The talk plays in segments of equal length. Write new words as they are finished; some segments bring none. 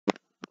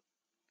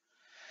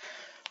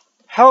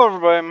Hello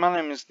everybody, my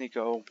name is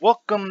Nico.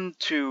 Welcome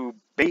to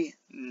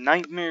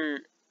Nightmare,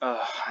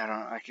 I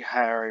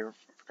already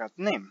forgot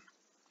the name.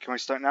 Can we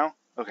start now?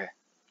 Okay.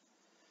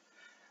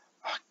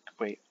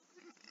 Wait.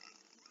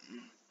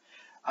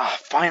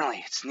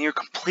 Finally, it's near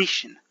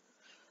completion.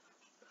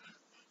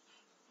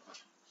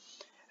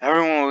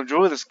 Everyone will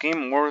enjoy this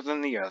game more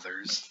than the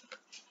others.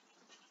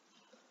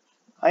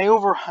 I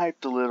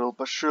overhyped a little,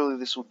 but surely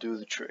this will do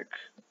the trick.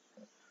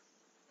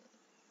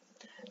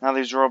 Now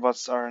these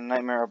robots are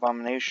nightmare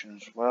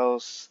abominations. What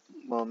else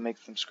will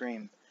make them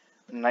scream?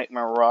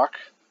 Nightmare rock?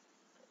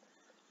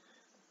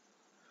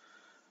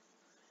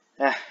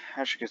 I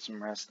should get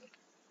some rest.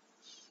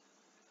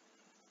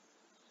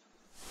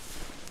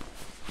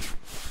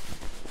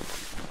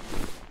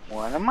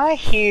 What am I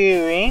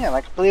hearing? And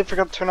I completely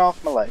forgot to turn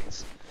off my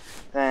lights.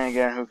 Then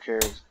again, who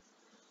cares?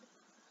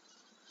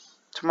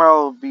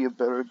 Tomorrow will be a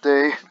better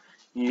day.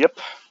 Yep.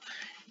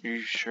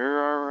 You sure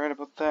are right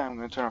about that. I'm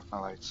gonna turn off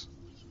my lights.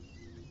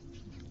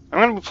 I'm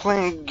gonna be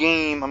playing a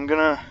game.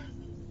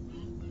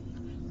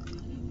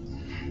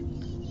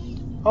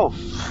 Oh,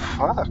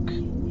 fuck.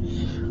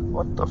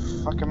 What the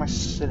fuck am I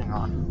sitting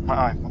on?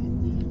 My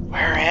iPhone.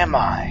 Where am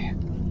I?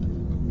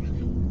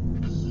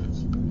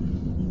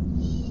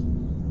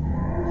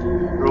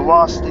 You're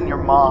lost in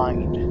your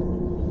mind.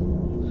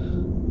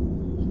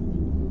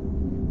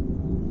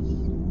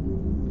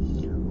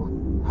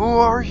 Who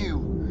are you?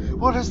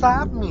 What does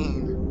that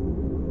mean?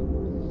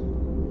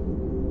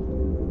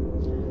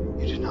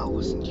 You do not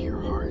listen to your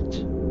heart.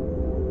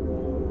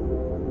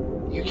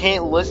 You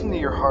can't listen to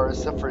your heart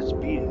except for its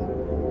beating.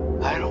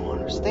 I don't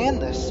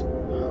understand this.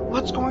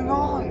 What's going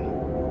on?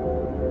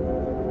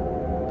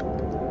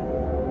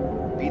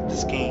 Beat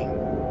this game,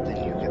 then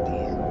you get the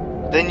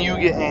end. Then you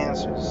get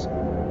answers.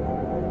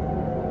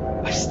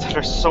 I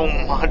stutter so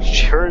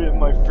much. You're in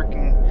my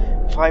freaking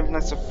Five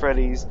Nights at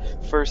Freddy's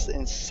first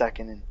and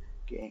second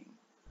game.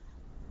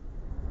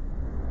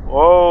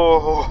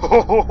 Whoa!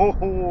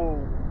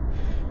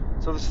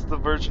 So this is the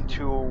version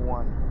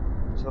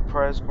 201. So the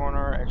prize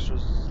corner,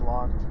 extras is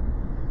locked.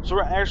 So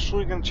we're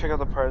actually gonna check out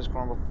the prize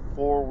corner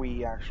before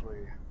we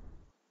actually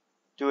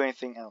do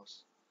anything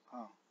else.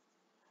 Oh.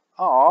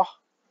 Aw.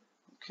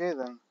 Okay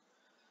then.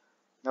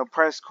 No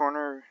prize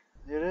corner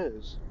it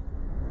is.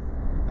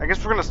 I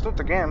guess we're gonna start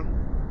the game.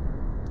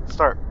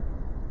 Start.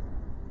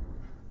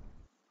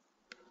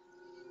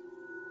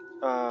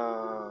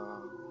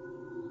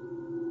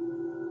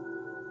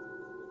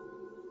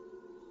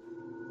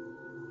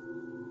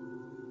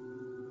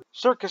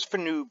 Circus for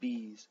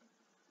newbies.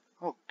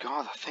 Oh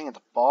god, the thing at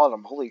the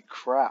bottom. Holy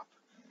crap.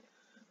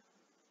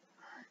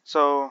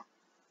 So,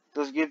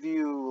 does it give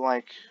you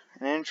like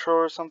an intro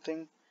or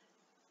something?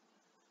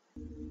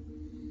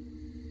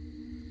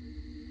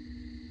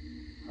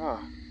 Oh.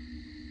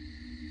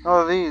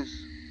 Oh, these.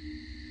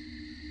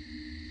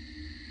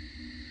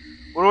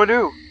 What do I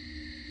do?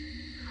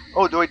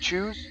 Oh, do I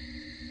choose?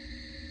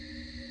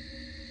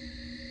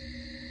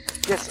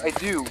 Yes, I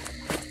do.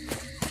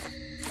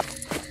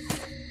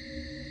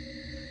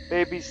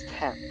 Baby's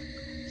tent.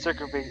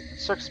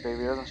 Circus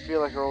baby doesn't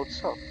feel like her old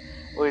self.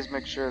 Always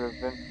make sure to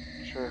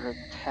venture her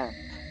tent.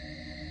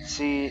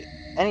 See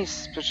any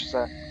suspicious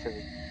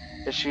activity.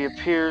 If she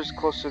appears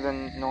closer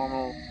than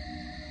normal,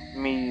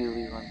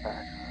 immediately run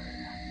back.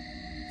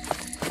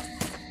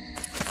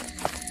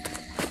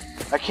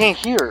 I can't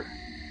hear.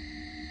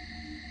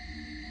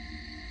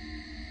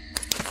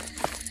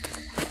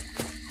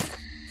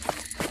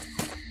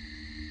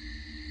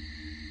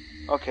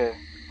 Okay.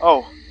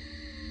 Oh.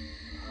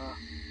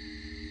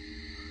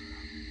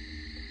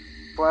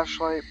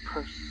 Flashlight,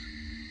 press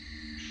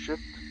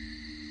shift.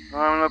 No,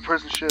 I'm gonna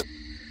press shift.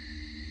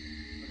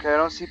 Okay, I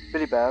don't see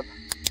Bitty Bab.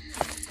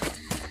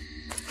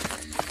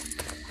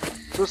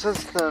 So it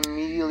says to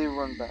immediately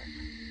run back.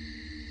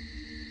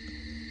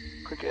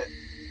 Click it.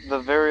 The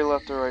very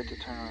left or right to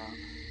turn around.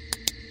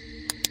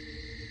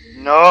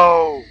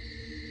 No!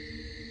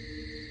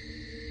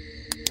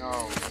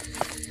 No.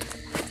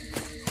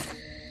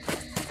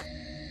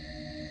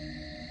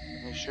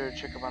 Make sure to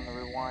check up on the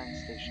rewind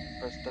station.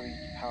 Press W to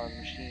power the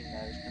machine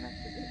that is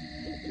connected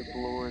to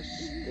blower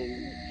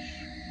stage.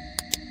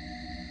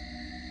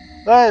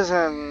 That is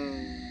an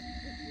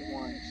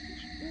rewind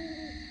station.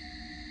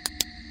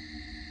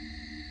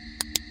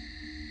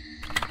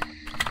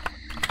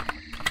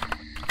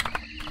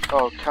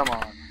 Oh, come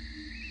on.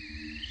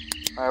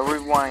 I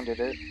rewinded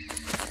it.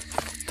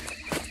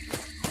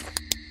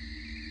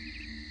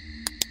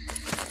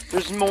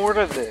 There's more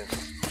to this.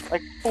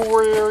 Like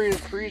 4 areas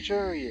for each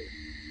area.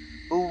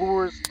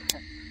 Laura's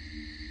tent.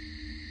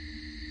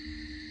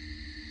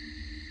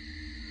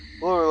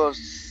 Laura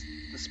loves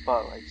the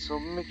spotlight, so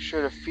make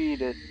sure to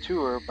feed it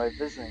to her by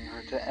visiting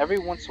her every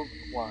once in a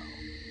while.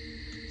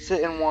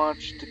 Sit and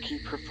watch to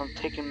keep her from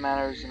taking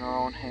matters in her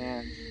own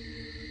hands.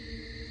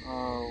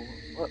 Oh,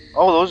 what?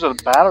 Oh, those are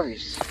the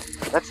batteries.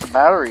 That's the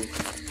battery.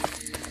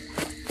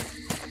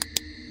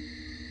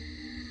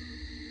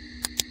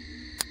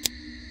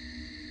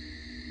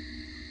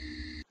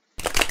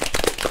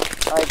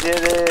 I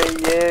did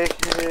it, yay,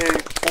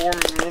 4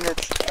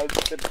 minutes I've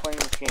been playing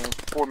this game in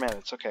 4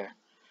 minutes. Okay.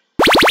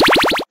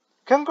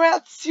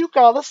 Congrats, you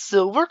got a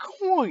silver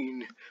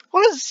coin.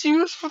 What is the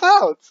use for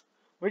that?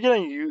 We're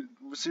getting you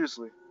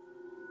seriously.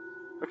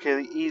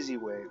 Okay, the easy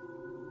way.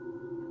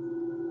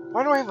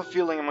 Why do I have a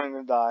feeling I'm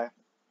gonna die?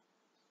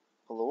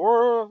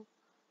 Laura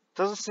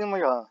doesn't seem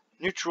like a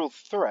neutral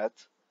threat.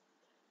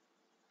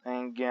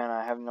 And again,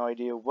 I have no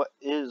idea what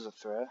is a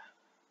threat.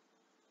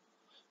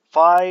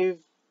 5.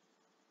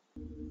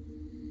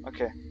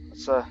 Okay,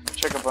 let's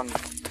check up on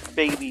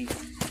baby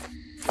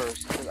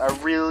first. Cause I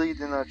really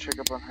did not check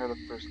up on her the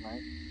first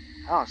night.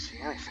 I don't see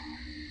anything.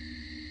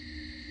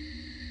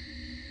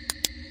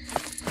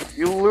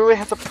 You literally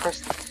have to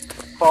press the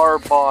far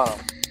bottom.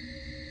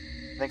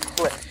 Then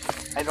click.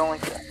 I don't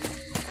like that.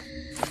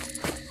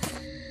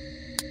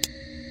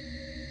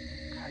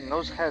 And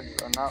those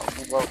heads are not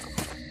welcome.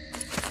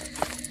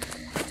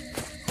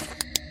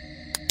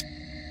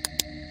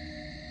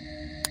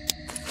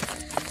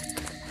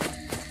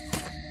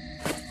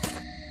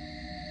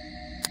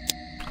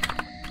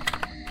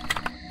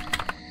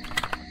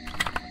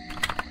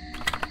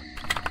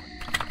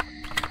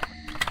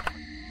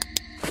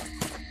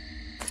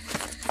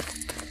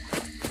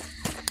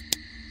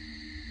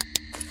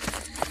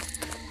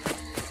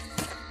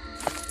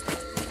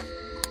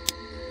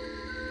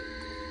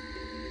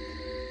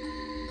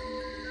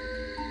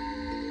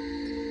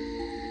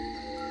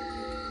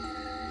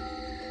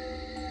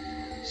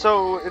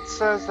 So, it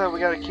says that we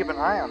gotta keep an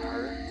eye on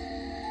her.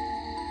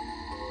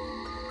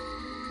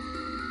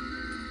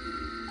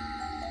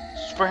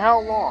 For how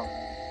long?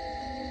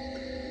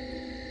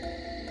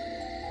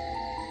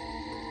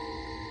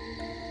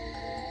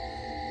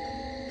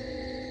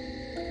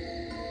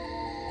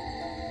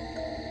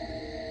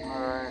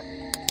 Alright,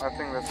 I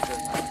think that's good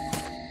now.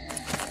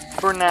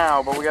 For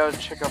now, but we gotta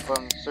check up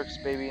on Circus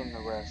Baby and the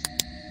rest.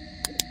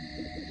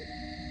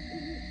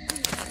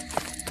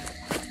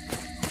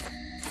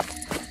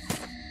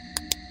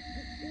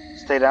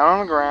 Stay down on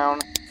the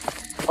ground.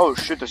 Oh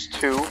shit, there's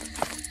 2.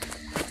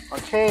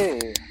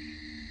 Okay.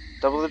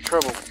 Double the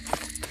trouble.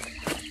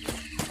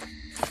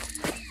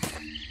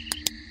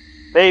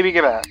 Baby,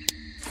 get back.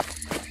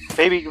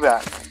 Baby, get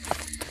back.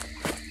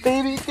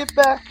 Baby, get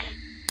back.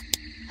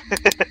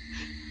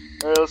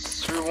 Alright,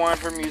 let's rewind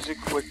her music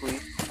quickly.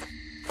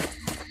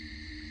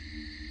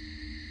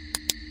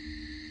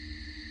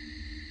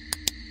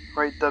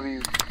 Right,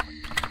 W.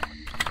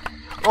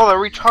 Oh, that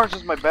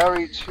recharges my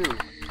battery too.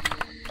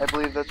 I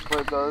believe that's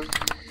what it does.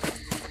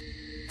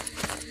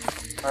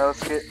 Alright,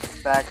 let's get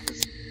back to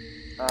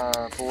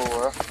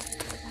Ballora.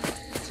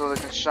 So they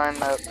can shine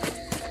that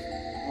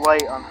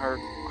light on her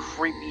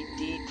creepy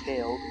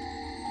detailed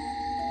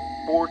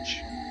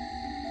fortune.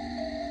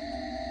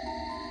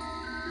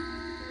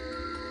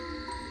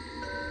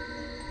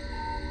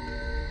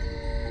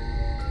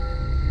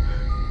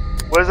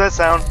 What is that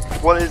sound?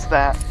 What is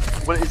that?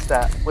 What is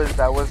that? What is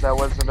that? What is that?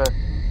 What is that?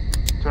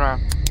 Turn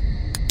around.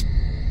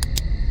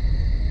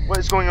 What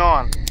is going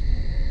on?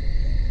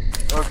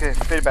 Okay,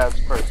 fade bats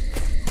first.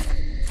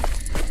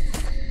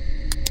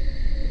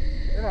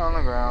 Get on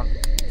the ground.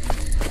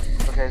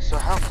 Okay, so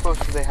how close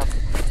do they have to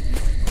be?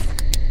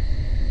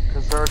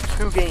 Because there are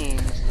 2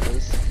 games to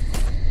this.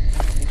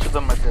 Each of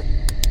them are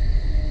different.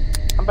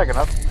 I'm backing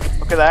up.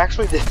 Okay, that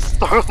actually did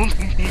startle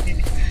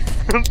me.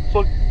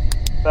 Fuck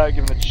that,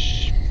 giving it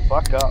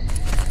fuck up.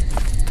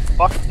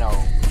 Fuck no.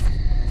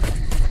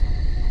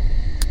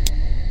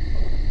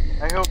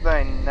 I hope that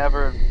I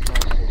never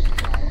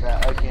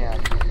that again.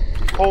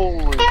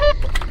 Holy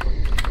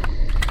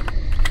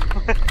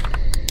fuck.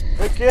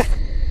 Okay.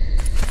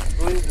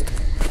 Believe this.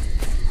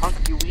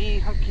 Hunky wee,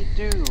 hunky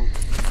doo.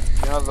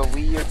 You know the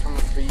wee are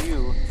coming for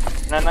you.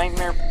 In a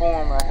nightmare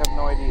form, I have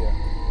no idea.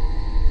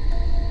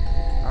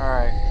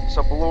 Alright,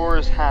 so Ballora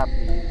is happy.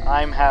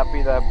 I'm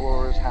happy that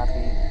Ballora is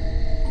happy.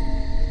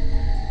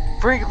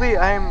 Frankly,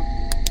 I'm...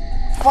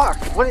 Fuck,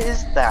 what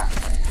is that?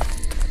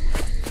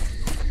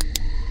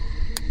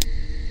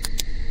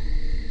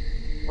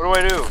 What do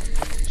I do?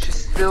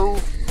 She's still...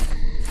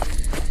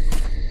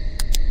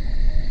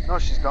 No,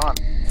 she's gone.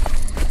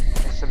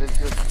 I said it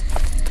did.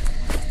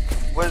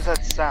 What is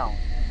that sound?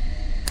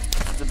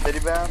 Is it Bitty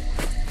Bad?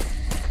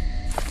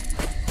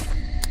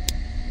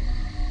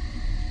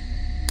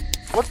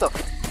 What the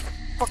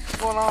fuck's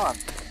going on?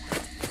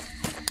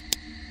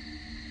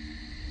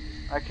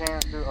 I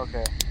can't do...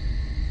 Okay.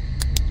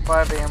 It's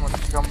 5 AM,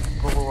 let's come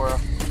Ballora.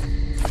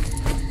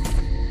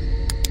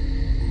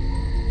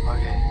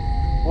 Okay.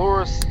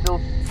 Ballora's still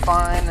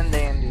fine and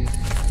dandy.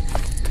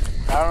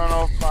 I don't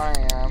know if I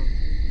am.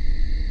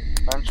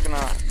 But I'm just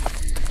gonna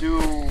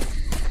do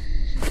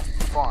some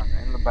fun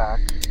in the back.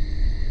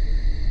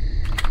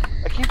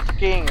 I keep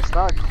forgetting it's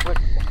not a click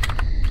thing.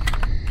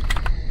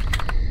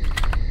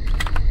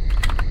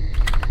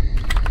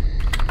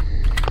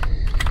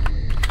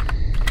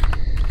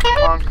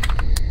 Honk.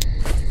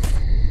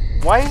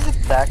 Why is it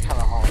that kind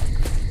of honk?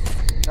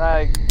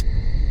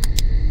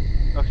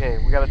 Okay,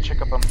 we gotta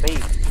check up on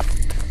Baby.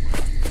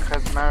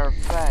 Because, as a matter of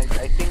fact,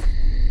 I think...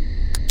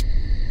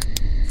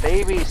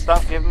 Baby,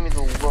 stop giving me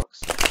the looks.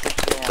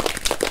 Damn.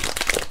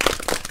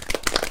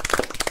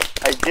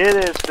 I did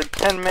it. It's been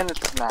 10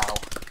 minutes now.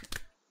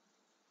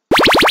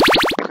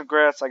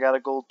 Congrats, I got a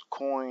gold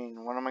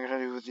coin. What am I gonna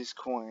do with these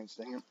coins?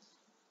 Dang it.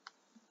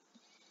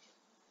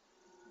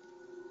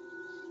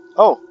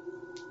 Oh!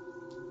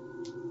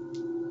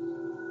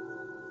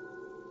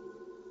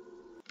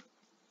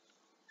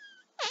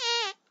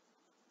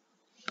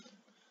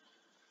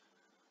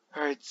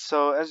 Alright,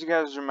 so as you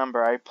guys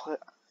remember, I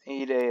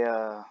played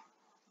a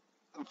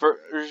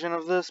version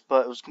of this,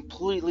 but it was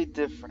completely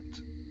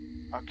different.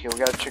 Okay, we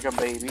gotta check a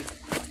baby.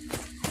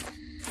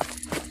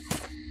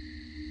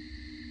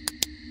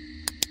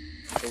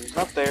 Baby's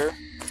not there.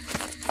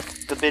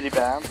 The bitty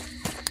bab.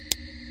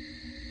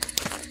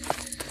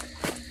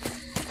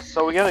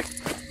 So we gotta...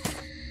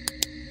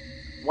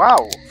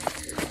 Wow!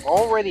 It's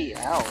already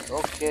out.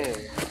 Okay.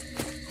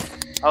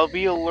 I'll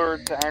be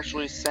alert to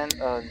actually send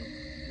a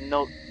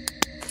note.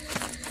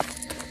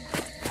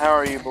 How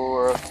are you,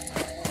 Blora?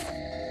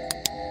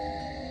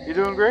 You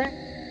doing great?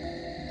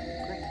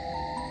 Great.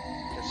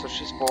 Okay, so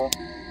she's full.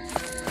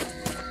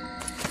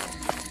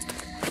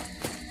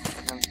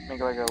 And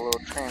make like a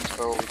little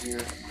transfer over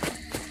here.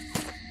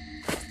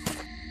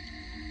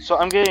 So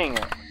I'm getting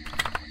it.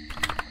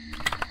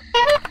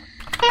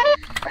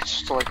 I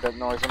just don't like that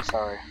noise, I'm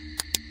sorry.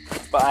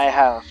 But I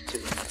have to.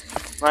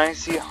 When I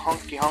see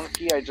honky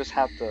honky, I just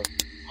have to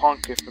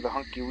honk it for the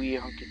hunky wee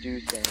hunky do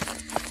thing.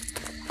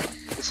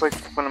 It's like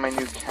one of my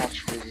new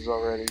catchphrases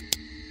already.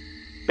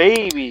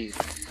 Baby!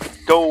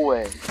 Go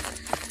away.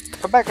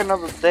 Come back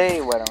another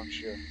day, why don't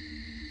you?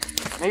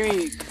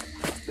 Maybe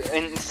the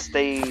end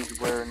stage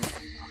where... Okay.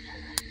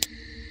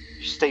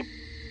 You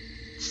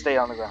stay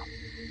on the ground.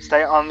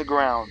 Stay on the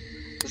ground.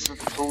 This is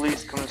the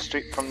police coming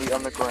straight from the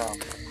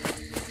underground.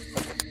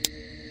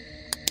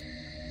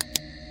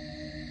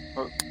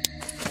 Okay.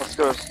 Let's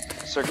go to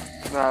Circus.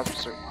 No,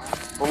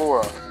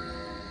 Blora.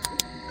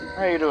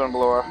 How you doing,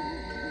 Blora?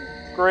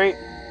 Great.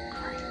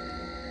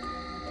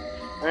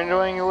 Are you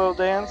enjoying your little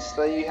dance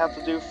that you have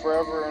to do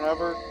forever and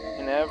ever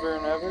and ever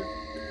and ever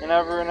and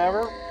ever and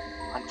ever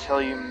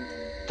until you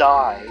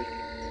die?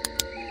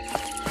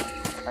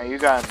 Alright, you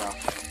got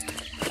enough.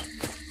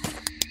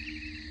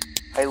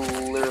 I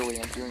literally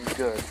am doing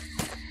good,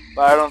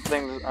 but I don't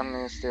think I'm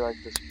gonna stay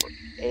like this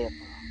forever.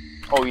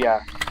 Oh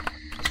yeah,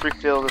 let's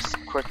refill this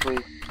quickly.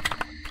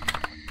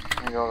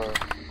 And go to...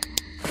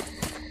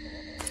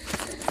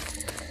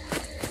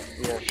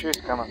 Yeah, she's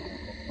coming.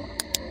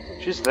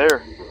 She's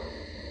there.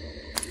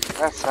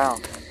 That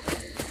sound.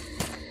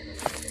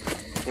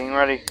 Getting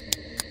ready.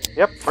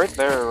 Yep, right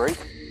there, right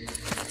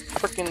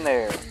freaking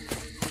there.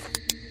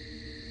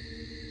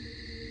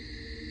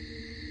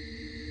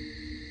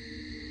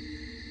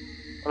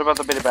 What about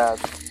the bitty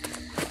babs?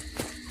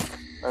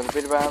 Are the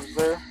bitty babs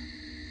there?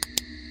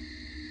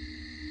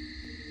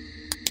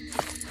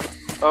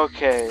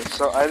 Okay,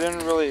 so I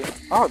didn't really...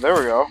 Oh, there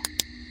we go.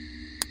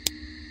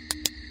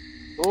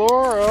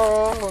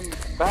 Laura, I'm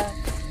back.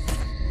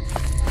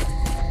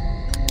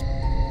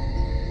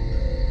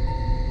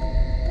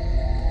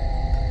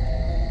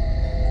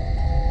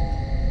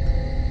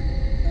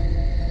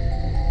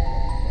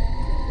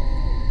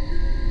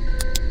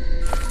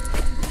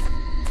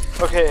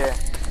 Okay,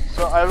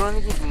 so I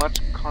don't need much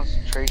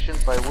concentration,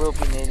 but I will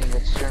be needing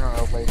it sooner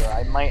or later.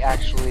 I might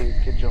actually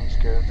get jump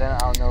scared. Then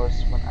I'll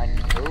notice when I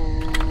need.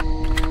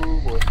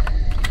 Oh boy.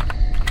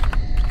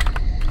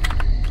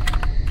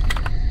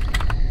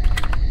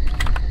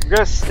 We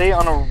gotta stay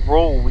on a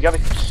roll. We gotta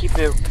keep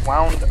it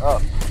wound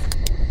up,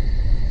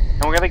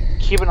 and we gotta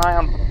keep an eye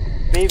on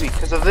baby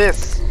because of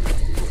this.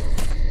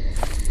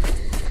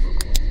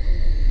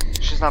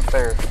 She's not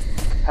there.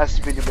 Has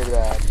to be the big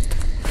bad.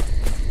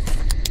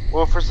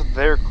 Well, first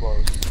they're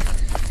close.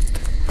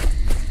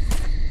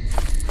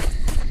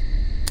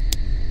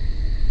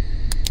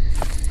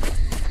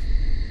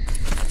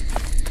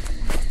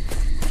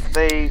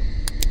 They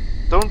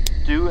don't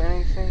do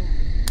anything,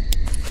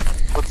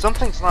 but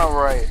something's not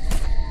right.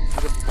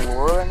 Is it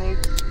Blora that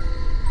needs?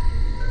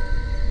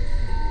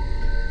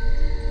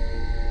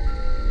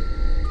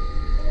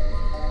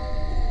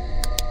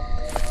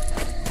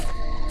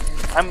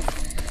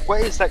 What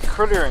is that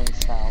crittering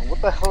sound?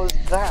 What the hell is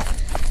that?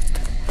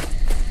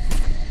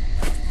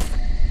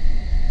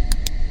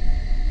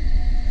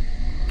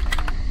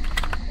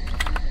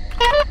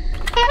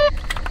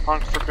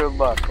 Honk for good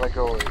luck, like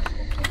always.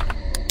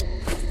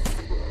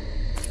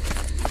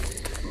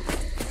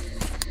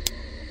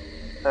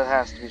 That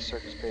has to be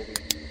Circus, baby.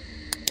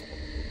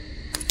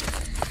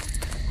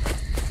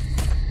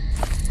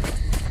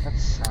 That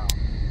sound.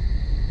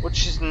 But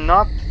she's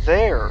not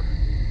there.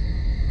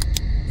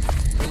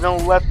 There's no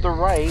left or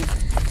right.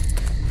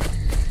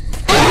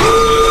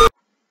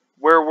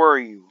 Where were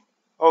you?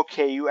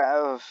 Okay, you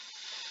have...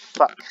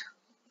 Fuck.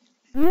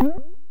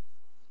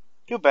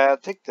 Too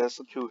bad, take this,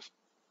 a tooth.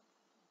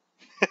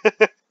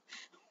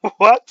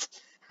 What?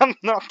 I'm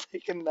not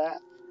taking that.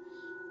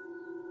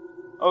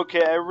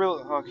 Okay,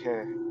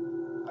 okay.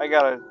 I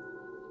gotta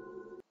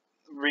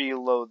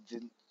reload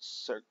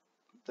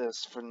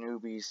this for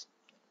newbies.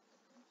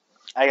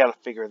 I gotta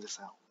figure this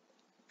out.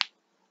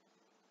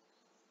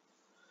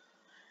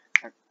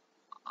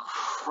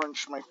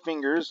 crunch my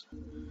fingers.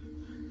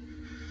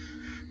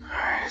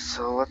 Alright,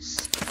 so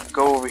let's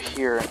go over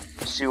here and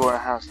see what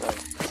it has to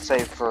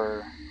say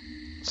for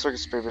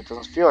Circus Baby. It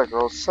doesn't feel like her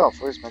old self.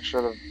 Please make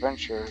sure to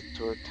venture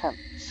to her tent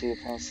to see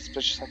if any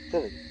suspicious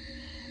activity.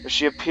 If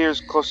she appears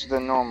closer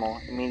than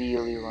normal,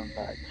 immediately run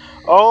back.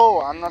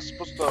 Oh, I'm not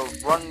supposed to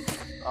run.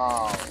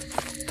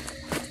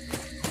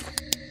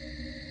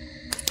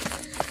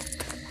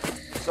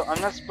 So I'm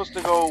not supposed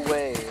to go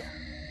away.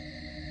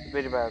 The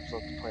beta babs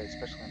love to play,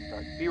 especially in the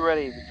dark. Be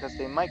ready, because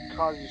they might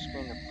cause your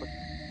screen to flicker.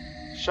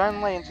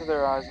 Shine light into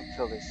their eyes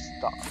until they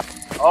stop.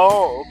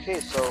 Oh, okay,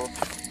 so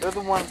they're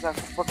the ones that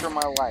flicker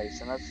my lights,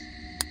 and that's...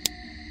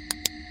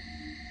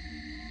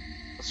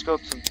 Let's go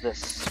to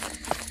this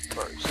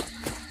first.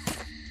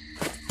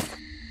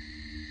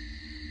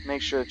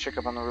 Make sure to check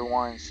up on the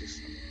rewind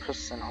system.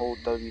 Press and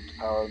hold W to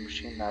power the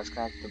machine that is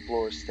connected to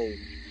Blower's stage,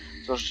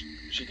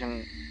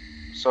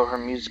 so her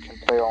music can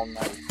play all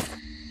night.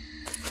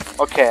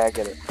 Okay, I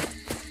get it.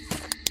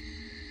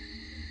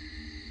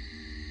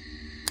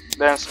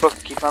 Then I'm supposed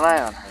to keep an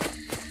eye on her.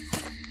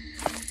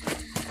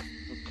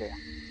 Okay.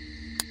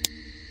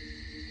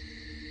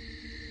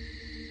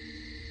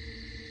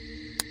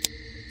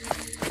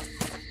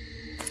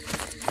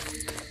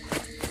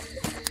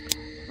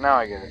 Now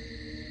I get it.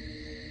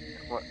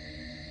 What?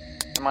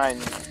 Am I...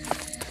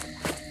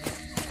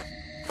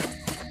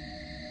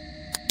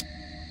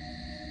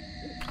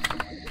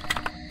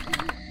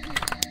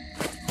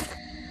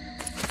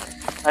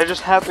 I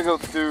just have to go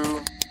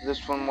through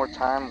this one more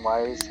time.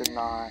 Why is it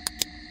not...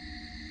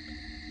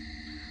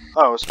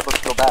 Oh, I was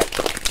supposed to go back.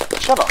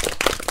 Shut up.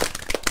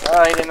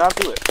 I did not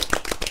do it.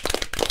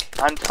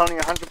 I'm telling you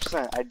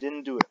 100%, I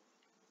didn't do it.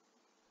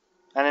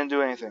 I didn't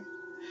do anything.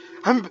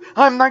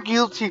 I'm not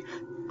guilty.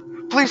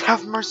 Please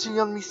have mercy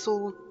on me,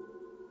 soul.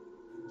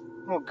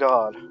 Oh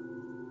god.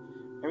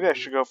 Maybe I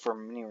should go for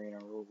mini arena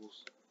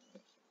rules.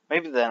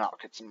 Maybe then I'll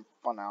get some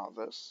fun out of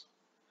this.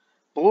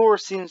 Blower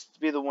seems to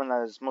be the one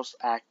that is most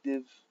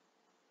active.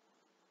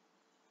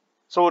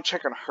 So we'll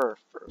check on her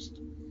first.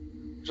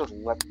 Just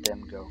let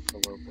them go for a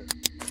little bit.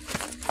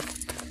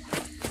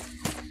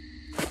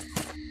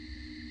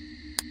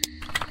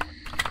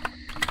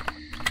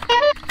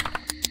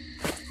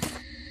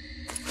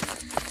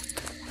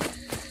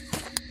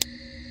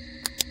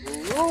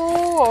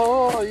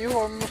 Oh, you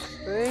are on the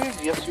stage?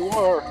 Yes, you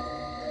are.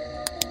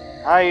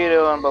 How you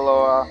doing,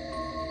 Beloa?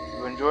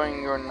 You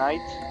enjoying your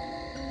night?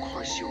 Of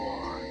course you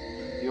are.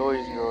 You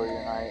always enjoy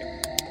your night.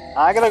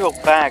 I gotta go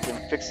back and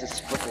fix this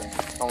flickering.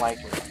 Don't like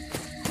it.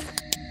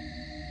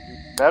 You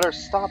better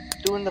stop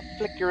doing the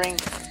flickering.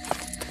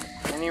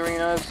 Mini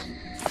arenas?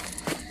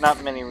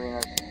 Not mini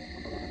arenas.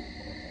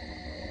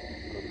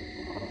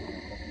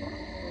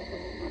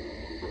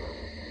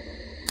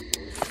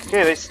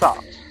 Okay, they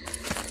stopped.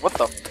 What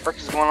the frick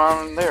is going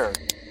on in there?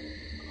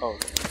 Oh.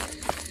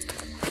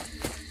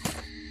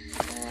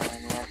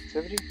 Any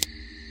activity?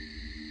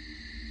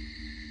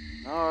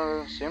 No, it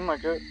doesn't seem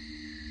like it.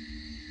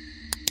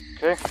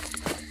 Okay.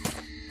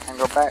 And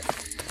go back.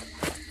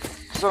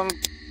 So,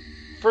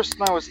 first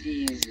night was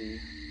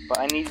easy, but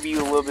I need to be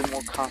a little bit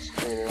more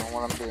concentrated on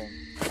what I'm doing.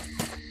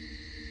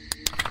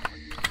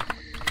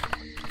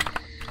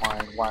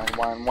 Wine.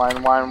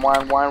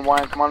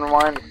 Come on,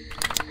 wine.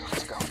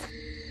 Let's go.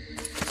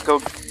 Let's go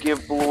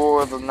give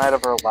Blower the night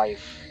of her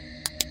life.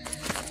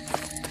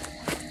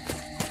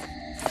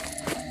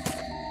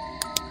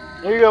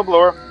 Here you go,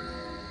 Blower.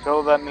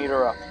 Fill that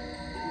meter up.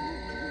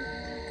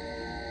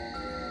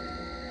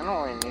 I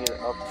don't really need it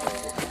up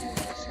though.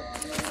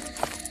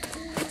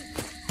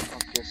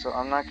 Okay, so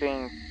I'm not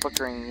getting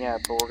flickering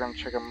yet, but we're gonna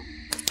check them.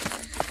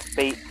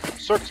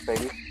 Circus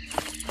Baby.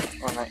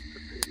 Or Night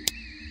Baby.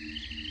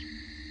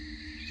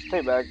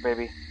 Stay back,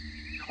 baby.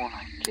 Come on,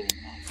 I'm kidding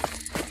me.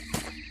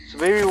 So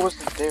Baby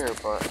wasn't there,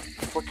 but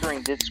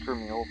flickering did screw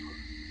me over.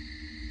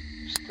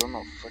 There's still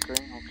no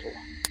flickering? Okay.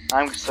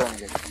 I'm starting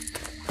to get it.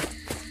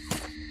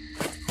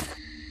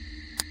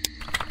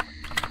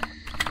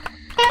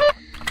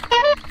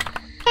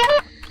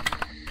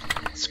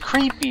 It's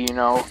creepy, you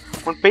know.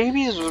 When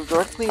Baby is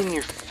directly in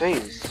your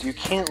face, you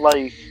can't,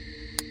 like,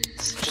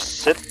 just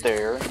sit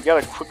there. You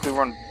gotta quickly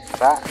run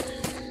back.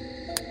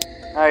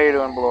 How you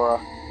doing, Blora?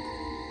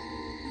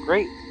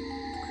 Great.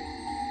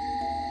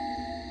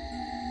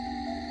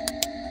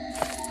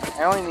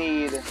 I only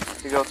need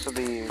to go to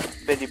the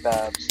Biddy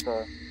Babs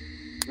to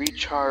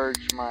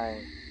recharge my...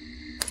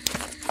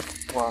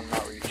 Well,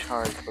 not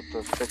recharge, but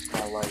to fix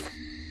my light.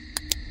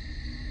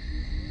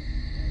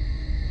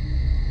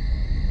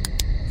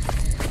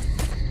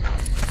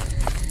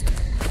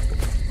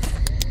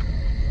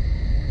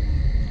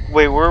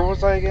 Wait, where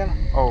was I again?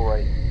 Oh,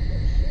 right.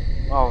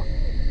 Oh,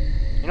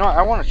 you know what?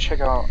 I want to check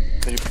out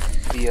the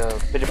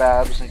Biddy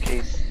Babs in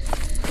case.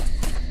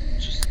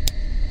 Just...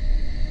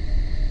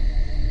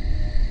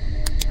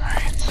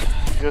 Alright,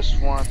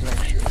 just wanted to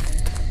make sure.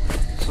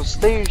 So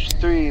stage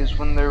 3 is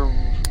when they're,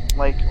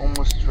 like,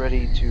 almost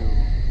ready to...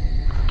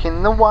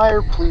 Can the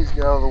wire please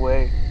get out of the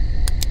way?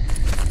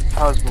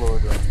 How's Blower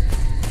doing?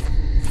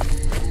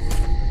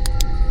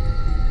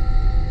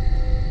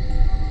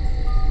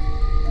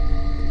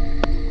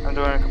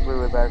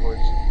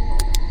 backwards.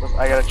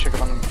 I gotta check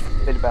up on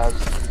the bitty babs.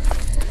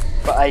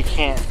 But I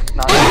can't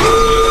not.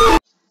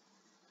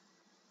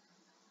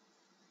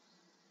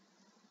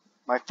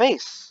 My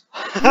face!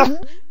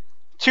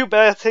 Too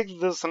bad I take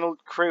this an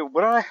old crate.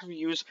 What do I have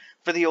used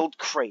for the old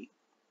crate?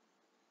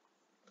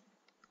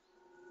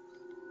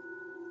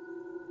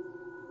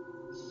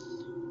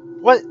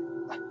 What?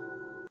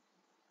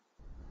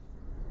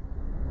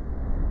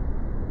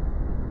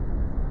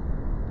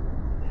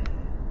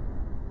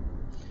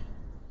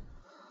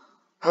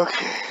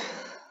 Okay.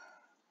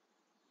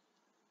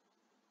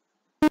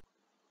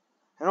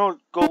 An old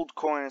gold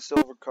coin and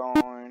silver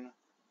coin.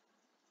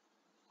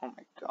 Oh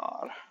my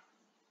god.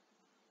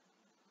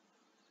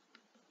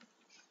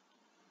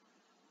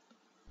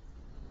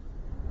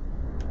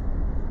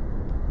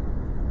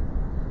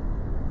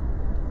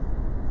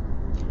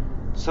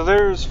 So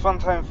there's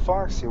Funtime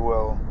Foxy.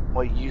 Well,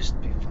 what used to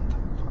be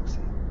Funtime Foxy.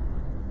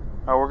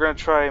 Alright, we're gonna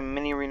try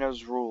Mini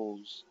Reno's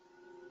rules.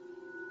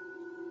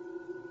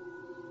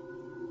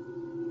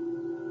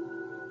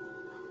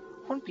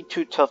 Wouldn't be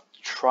too tough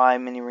to try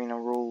Mini Reno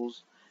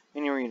rules.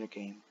 Mini Reno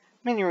game.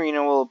 Mini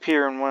Reno will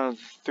appear in one of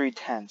the 3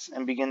 tents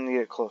and begin to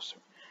get closer.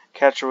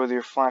 Catch her with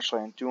your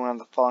flashlight and do one of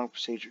the following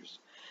procedures.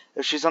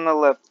 If she's on the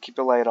left, keep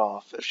your light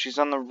off. If she's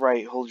on the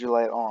right, hold your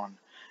light on.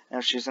 And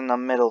if she's in the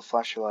middle,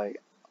 flash your light.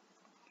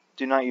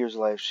 Do not use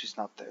light if she's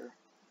not there.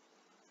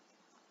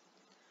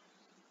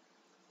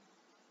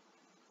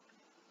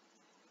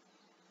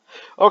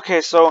 Okay,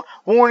 so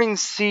warning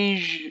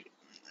seizures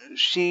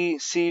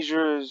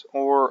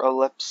or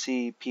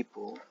epilepsy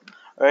people.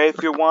 Alright,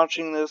 if you're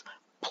watching this,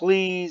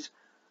 please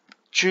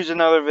choose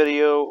another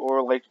video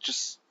or like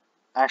just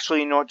actually,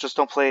 you know what, just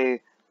don't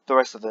play the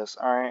rest of this.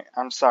 Alright,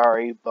 I'm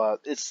sorry,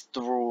 but it's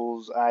the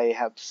rules. I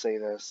have to say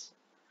this.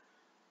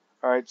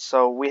 Alright,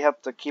 so we have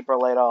to keep our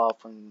light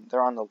off when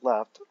they're on the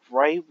left.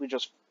 Right, we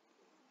just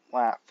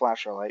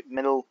flash our light.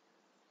 Middle,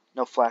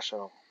 no flash at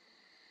all.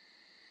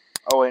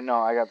 Oh wait, no,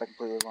 I got that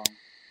completely wrong.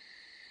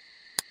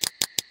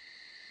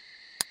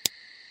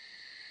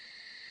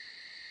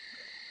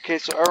 Okay,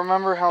 so I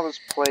remember how this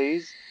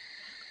plays.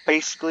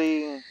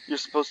 Basically, you're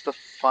supposed to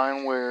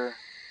find where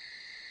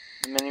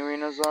the mini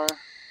arenas are.